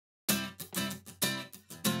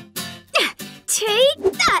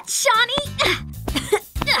Shani!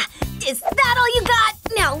 Is that all you got?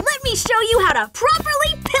 Now let me show you how to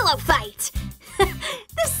properly pillow fight!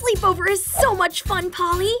 This sleepover is so much fun,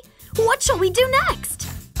 Polly! What shall we do next?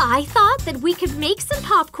 I thought that we could make some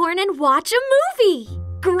popcorn and watch a movie!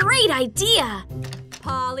 Great idea!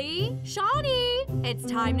 Polly, Shani, it's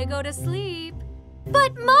time to go to sleep.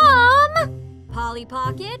 But Mom! Polly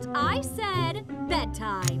Pocket, I said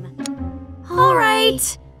bedtime. All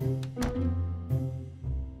right.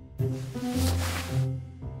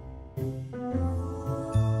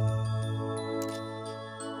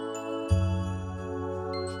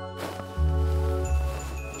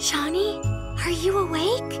 Shani, are you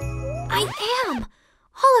awake? I am.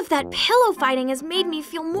 All of that pillow fighting has made me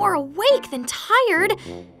feel more awake than tired,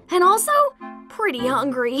 and also pretty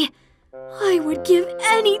hungry. I would give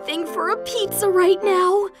anything for a pizza right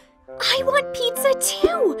now. I want pizza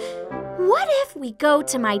too. What if we go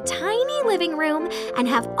to my tiny living room and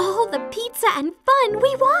have all the pizza and fun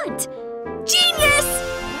we want? Genius!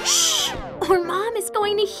 Shh! Or Mom is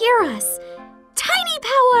going to hear us. Tiny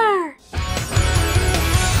power!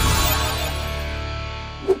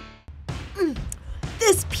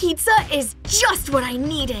 This pizza is just what I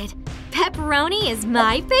needed. Pepperoni is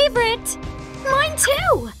my favorite. Mine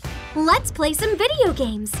too. Let's play some video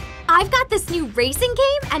games. I've got this new racing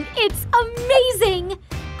game and it's amazing.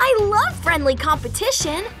 I love friendly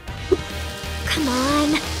competition. Come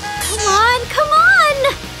on. Come on, come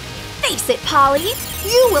on! Face it, Polly.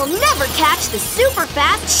 You will never catch the super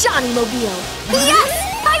fast Shani Mobile. Yes!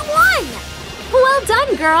 I won! Well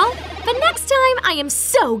done, girl. But next time I am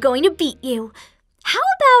so going to beat you. How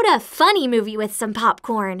about a funny movie with some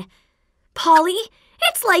popcorn? Polly,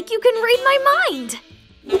 it's like you can read my mind.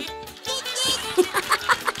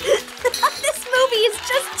 This movie is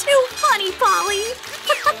just too funny, Polly.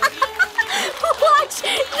 Watch,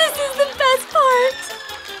 this is the best part.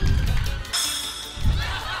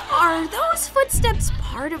 Are those footsteps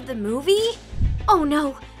part of the movie? Oh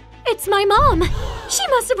no, it's my mom. She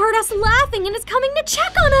must have heard us laughing and is coming to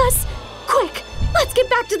check on us. Quick, let's get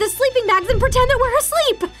back to the sleeping bags and pretend that we're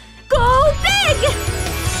asleep. Go big!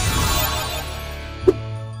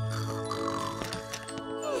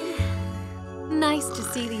 Nice to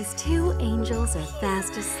see these two angels are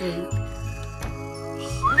fast asleep.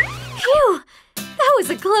 Phew! That was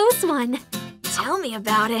a close one. Tell me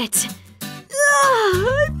about it.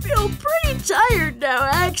 I feel pretty tired now,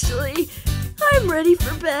 actually. I'm ready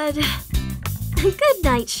for bed. Good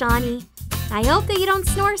night, Shani. I hope that you don't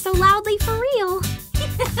snore so loudly for real.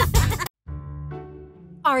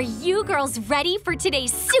 Are you girls ready for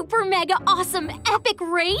today's super mega awesome epic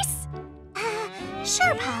race?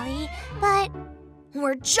 Sure, Polly, but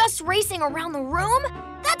we're just racing around the room?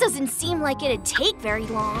 That doesn't seem like it'd take very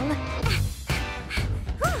long.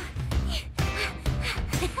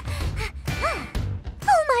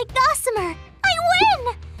 Oh my gossamer! I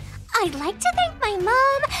win! I'd like to thank my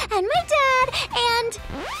mom and my dad and…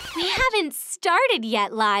 We haven't started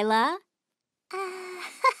yet, Lila.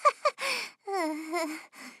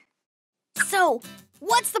 So,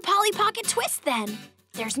 what's the Polly Pocket twist then?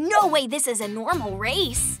 There's no way this is a normal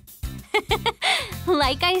race.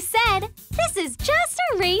 Like I said, this is just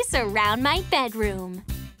a race around my bedroom.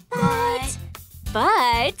 But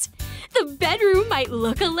the bedroom might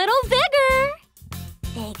look a little bigger.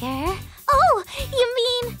 Bigger? Oh, you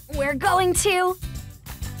mean we're going to…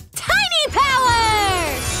 Tiny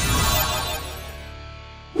Power!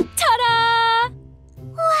 Ta-da!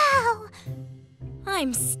 Wow!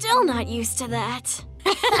 I'm still not used to that.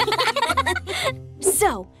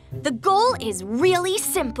 So, the goal is really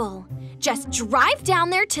simple. Just drive down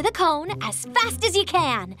there to the cone as fast as you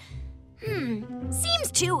can.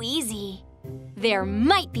 Seems too easy. There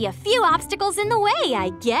might be a few obstacles in the way,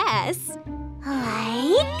 I guess.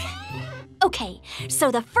 Like? Okay,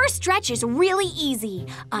 so the first stretch is really easy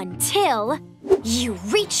until you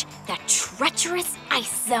reach the treacherous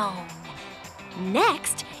ice zone.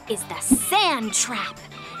 Next is the sand trap.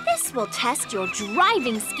 This will test your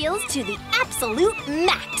driving skills to the absolute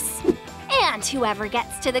max. And whoever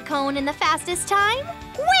gets to the cone in the fastest time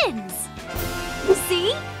wins.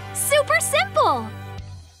 See? Super simple.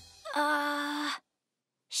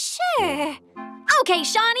 Sure. Okay,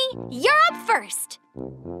 Shani, you're up first.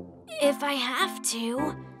 If I have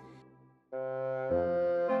to.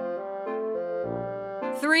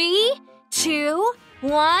 3, 2,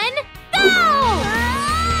 1, go!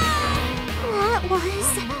 That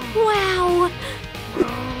was… Wow!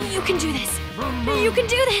 You can do this! You can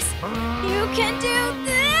do this! You can do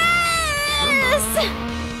this!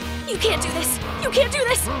 You can't do this! You can't do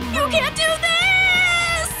this! You can't do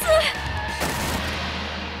this!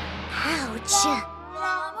 Ouch!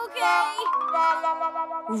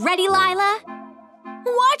 Ready, Lila?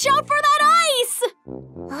 Watch out for that ice!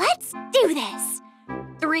 Let's do this.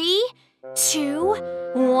 3, 2,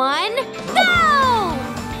 1, go!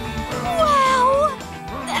 Wow!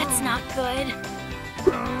 That's not good.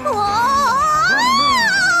 Whoa!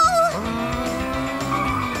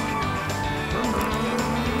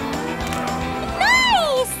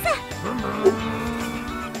 Nice!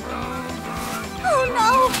 Oh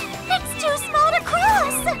no, it's too small to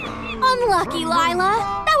cross. Unlucky,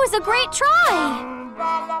 Lila. That was a great try.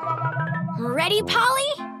 Ready,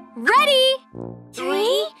 Polly? Ready?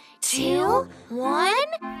 3, 2, 1,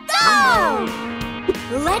 go!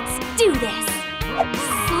 Let's do this.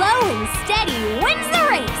 Slow and steady wins the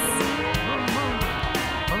race.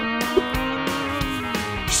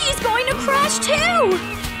 She's going to crash too!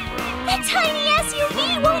 The tiny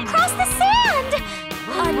SUV won't cross the sand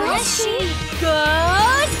unless she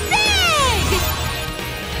goes big!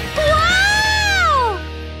 Wow!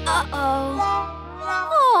 Uh-oh.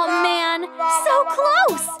 Oh man, so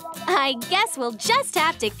close! I guess we'll just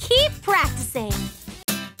have to keep practicing.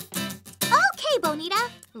 Okay, Bonita,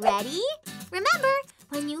 ready? Remember,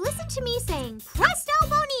 when you listen to me saying Presto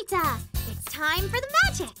Bonita, it's time for the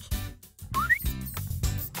magic.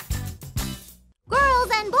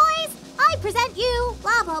 Girls and boys, I present you,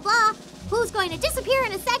 blah, blah, blah. Who's going to disappear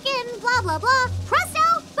in a second, blah, blah, blah.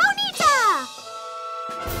 Presto Bonita!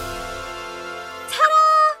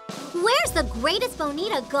 Ta-da! Where's the greatest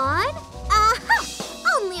Bonita gone? Aha!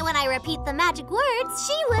 Only when I repeat the magic words,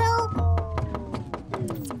 she will...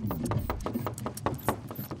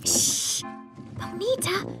 Shh!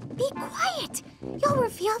 Bonita, be quiet. You'll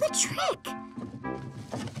reveal the trick.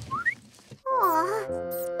 Aw,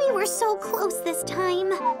 we were so close this time.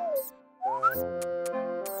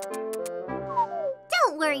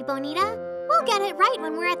 Don't worry, Bonita. We'll get it right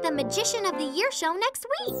when we're at the Magician of the Year show next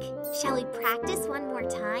week. Shall we practice one more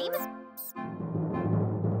time?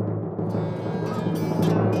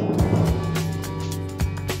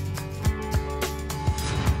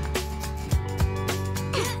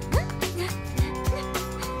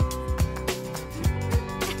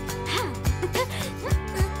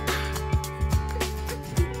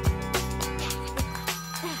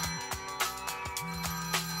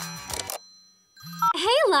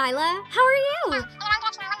 Lila, how are you?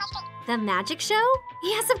 The magic show?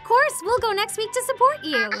 Yes, of course. We'll go next week to support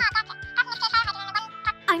you.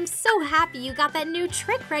 I'm so happy you got that new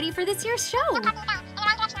trick ready for this year's show.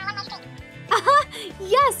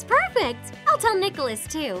 Yes, perfect. I'll tell Nicolas,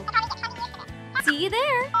 too. See you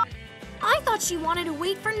there. I thought she wanted to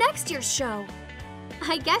wait for next year's show.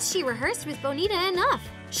 I guess she rehearsed with Bonita enough.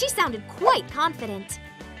 She sounded quite confident.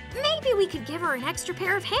 Maybe we could give her an extra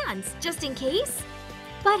pair of hands, just in case.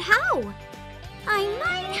 But how? I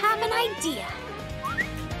might have an idea.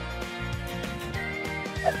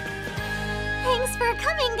 Thanks for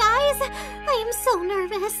coming, guys. I am so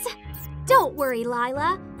nervous. Don't worry,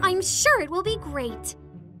 Lila. I'm sure it will be great.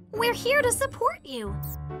 We're here to support you.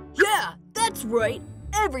 Yeah, that's right.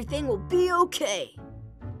 Everything will be okay.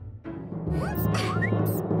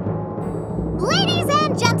 Ladies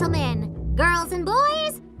and gentlemen, girls and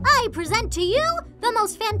boys, I present to you the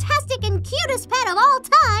most fantastic and cutest pet of all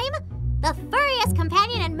time, the furriest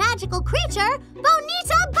companion and magical creature,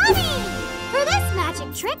 Bonita Bunny! For this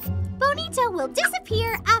magic trick, Bonita will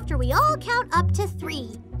disappear after we all count up to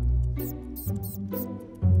 3.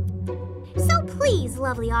 So please,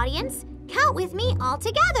 lovely audience, count with me all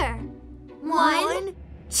together. 1,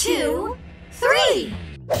 2, 3!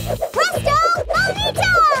 Presto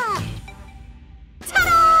Bonita!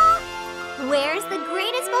 Ta-da! Where's the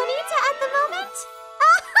greatest Bonita at the moment?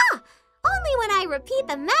 Aha! Only when I repeat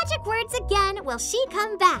the magic words again will she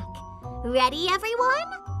come back. Ready, everyone?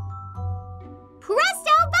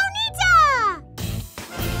 Presto Bonita!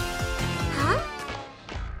 Huh?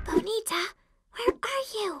 Bonita, where are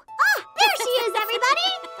you? Ah, there she is, everybody!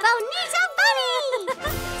 Bonita Bunny!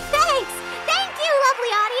 Thanks! Thank you,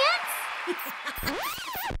 lovely audience!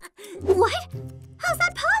 What? How's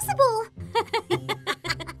that possible?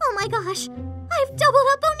 Oh my gosh, I've doubled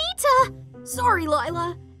up Bonita! Sorry,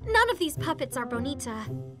 Lila. None of these puppets are Bonita.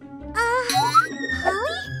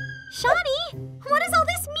 Holly? Shani? What does all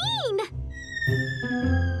this mean?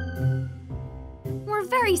 We're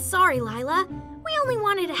very sorry, Lila. We only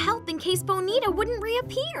wanted to help in case Bonita wouldn't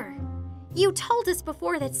reappear. You told us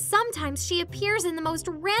before that sometimes she appears in the most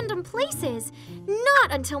random places,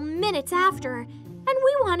 not until minutes after, and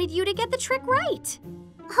we wanted you to get the trick right.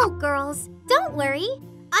 Oh, girls, don't worry.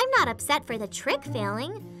 I'm not upset for the trick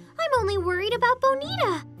failing. I'm only worried about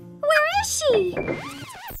Bonita. Where is she?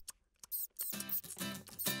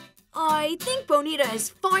 I think Bonita has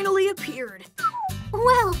finally appeared.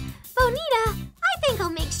 Well, Bonita, I think I'll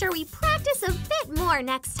make sure we practice a bit more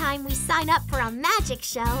next time we sign up for a magic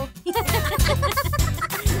show.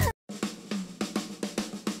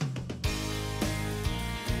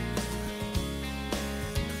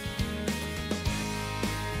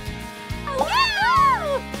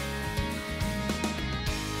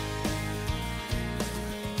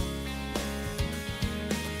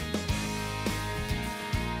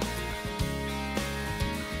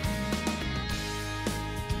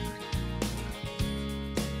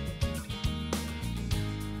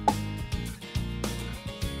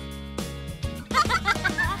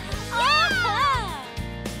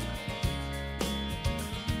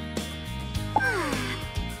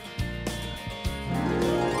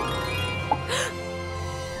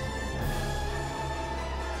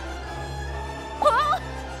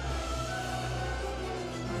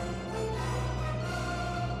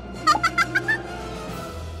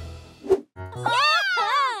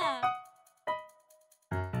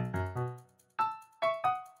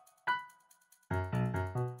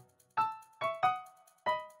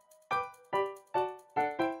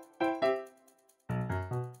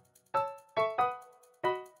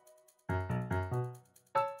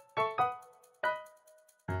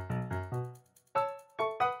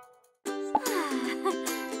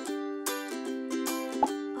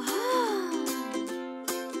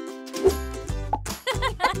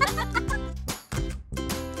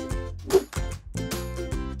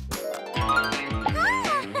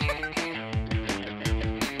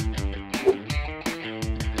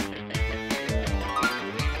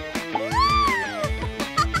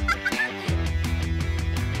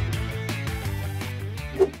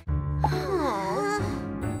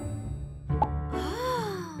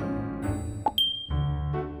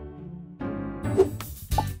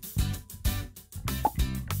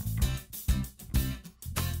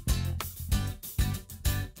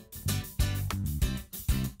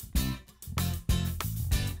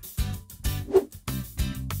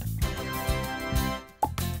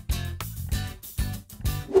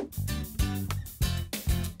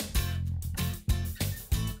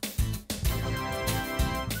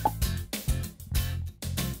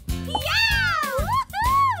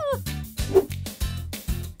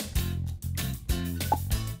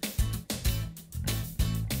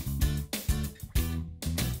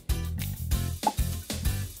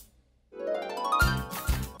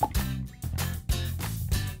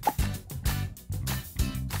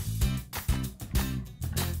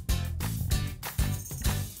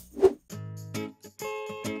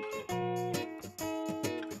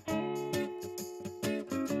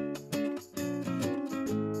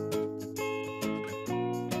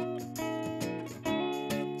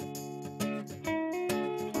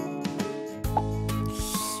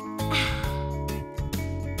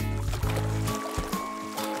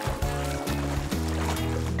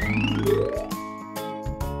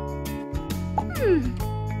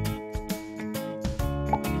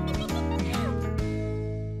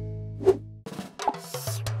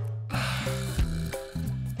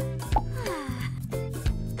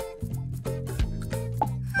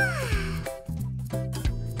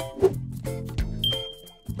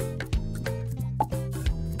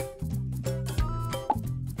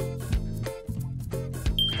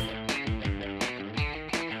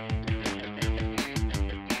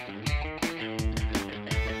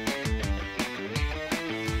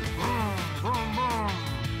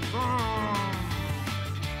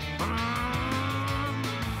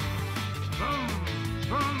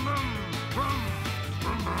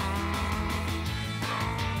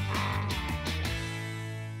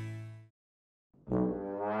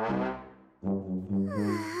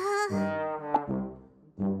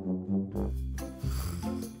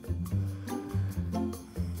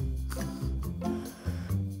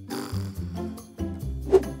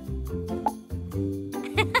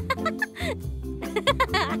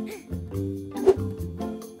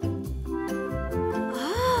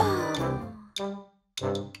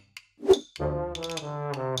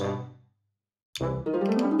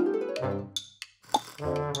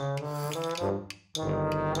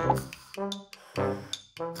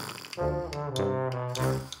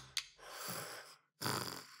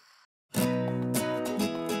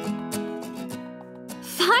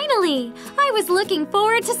 Finally! I was looking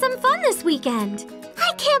forward to some fun this weekend.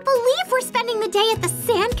 I can't believe we're spending the day at the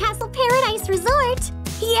Sandcastle Paradise Resort.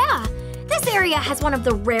 Yeah, this area has one of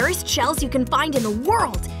the rarest shells you can find in the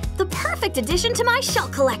world. The perfect addition to my shell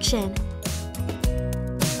collection.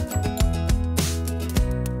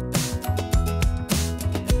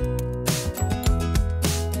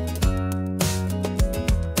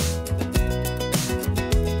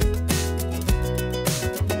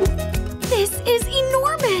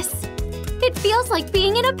 feels like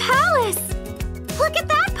being in a palace! Look at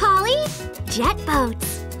that, Polly! Jet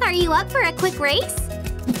boats. Are you up for a quick race?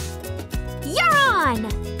 You're on!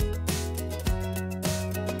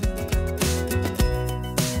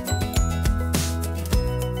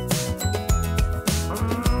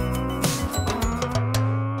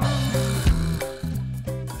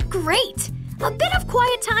 Great! A bit of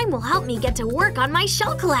quiet time will help me get to work on my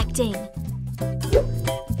shell collecting.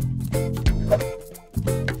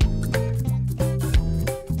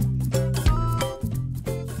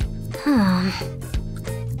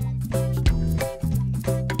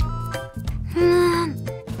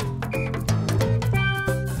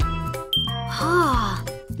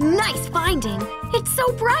 Nice finding! It's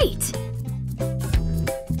so bright!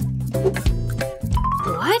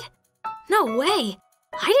 What? No way!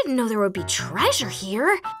 I didn't know there would be treasure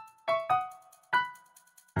here.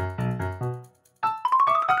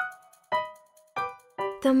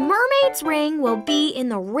 The mermaid's ring will be in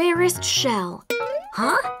the rarest shell.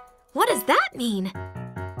 Huh? What does that mean?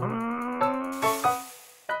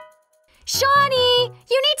 Shani!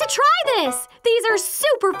 You need to try this! These are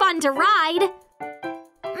super fun to ride!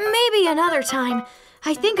 Maybe another time.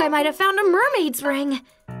 I think I might have found a mermaid's ring.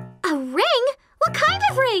 A ring? What kind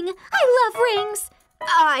of ring? I love rings.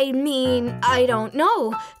 I mean, I don't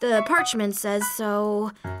know. The parchment says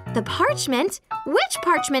so. The parchment? Which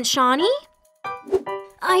parchment, Shani?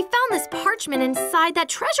 I found this parchment inside that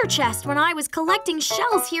treasure chest when I was collecting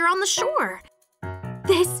shells here on the shore.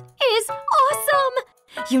 This is awesome!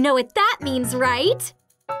 You know what that means, right?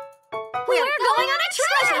 We're going on a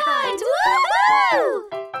treasure hunt! Woohoo!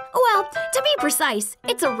 Well, to be precise,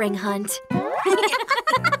 it's a ring hunt.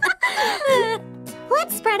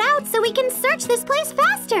 Let's spread out so we can search this place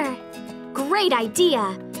faster. Great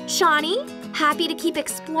idea. Shani, happy to keep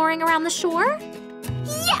exploring around the shore?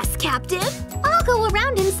 Yes, Captain! I'll go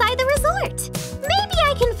around inside the resort. Maybe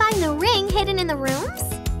I can find the ring hidden in the rooms?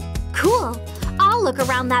 Cool. I'll look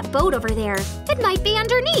around that boat over there. It might be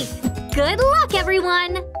underneath. Good luck,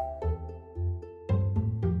 everyone!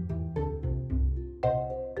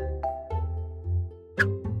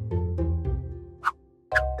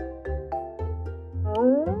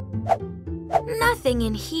 Nothing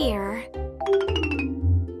in here.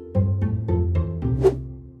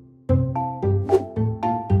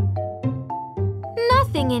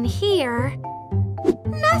 Nothing in here.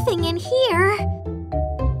 Nothing in here.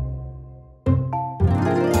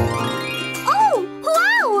 Oh,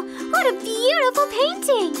 wow! What a beautiful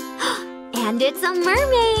painting! And it's a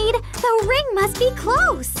mermaid! The ring must be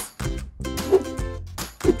close.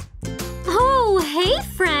 Oh, hey,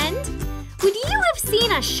 friend! Would you have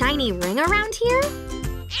seen a shiny ring around here?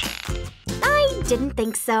 I didn't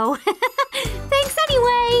think so. Thanks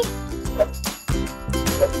anyway!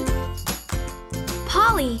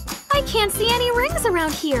 Polly, I can't see any rings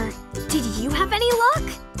around here. Did you have any luck?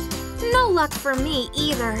 No luck for me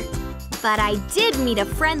either. But I did meet a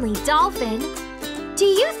friendly dolphin. Do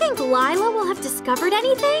you think Lila will have discovered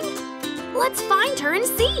anything? Let's find her and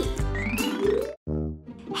see.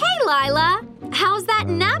 Hey, Lila! How's that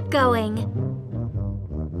nap going?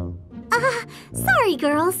 Sorry,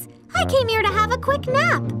 girls. I came here to have a quick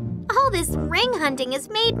nap. All this ring hunting has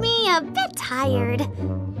made me a bit tired.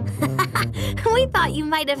 We thought you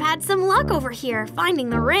might have had some luck over here finding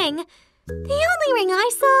the ring. The only ring I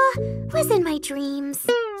saw was in my dreams.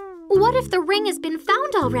 What if the ring has been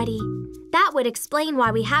found already? That would explain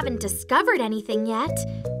why we haven't discovered anything yet.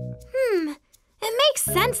 It makes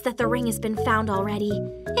sense that the ring has been found already.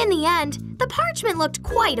 In the end, the parchment looked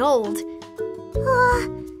quite old.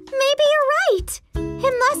 Maybe you're right.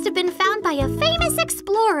 It must have been found by a famous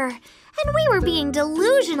explorer, and we were being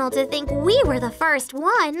delusional to think we were the first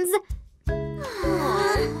ones.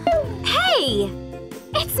 Hey!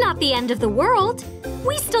 It's not the end of the world.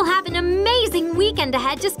 We still have an amazing weekend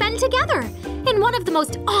ahead to spend together in one of the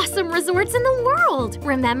most awesome resorts in the world,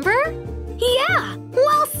 remember? Yeah,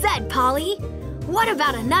 well said, Polly. What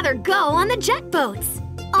about another go on the jet boats?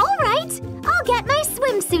 All right, I'll get my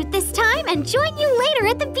swimsuit this time and join you later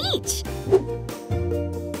at the beach.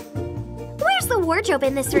 Where's the wardrobe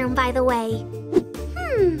in this room, by the way?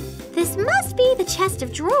 This must be the chest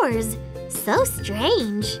of drawers. So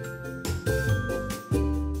strange.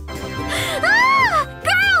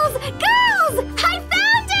 Girls! I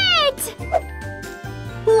found it!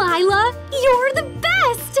 Lila, you're the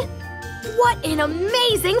best! What an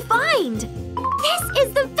amazing find! This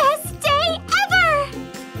is the best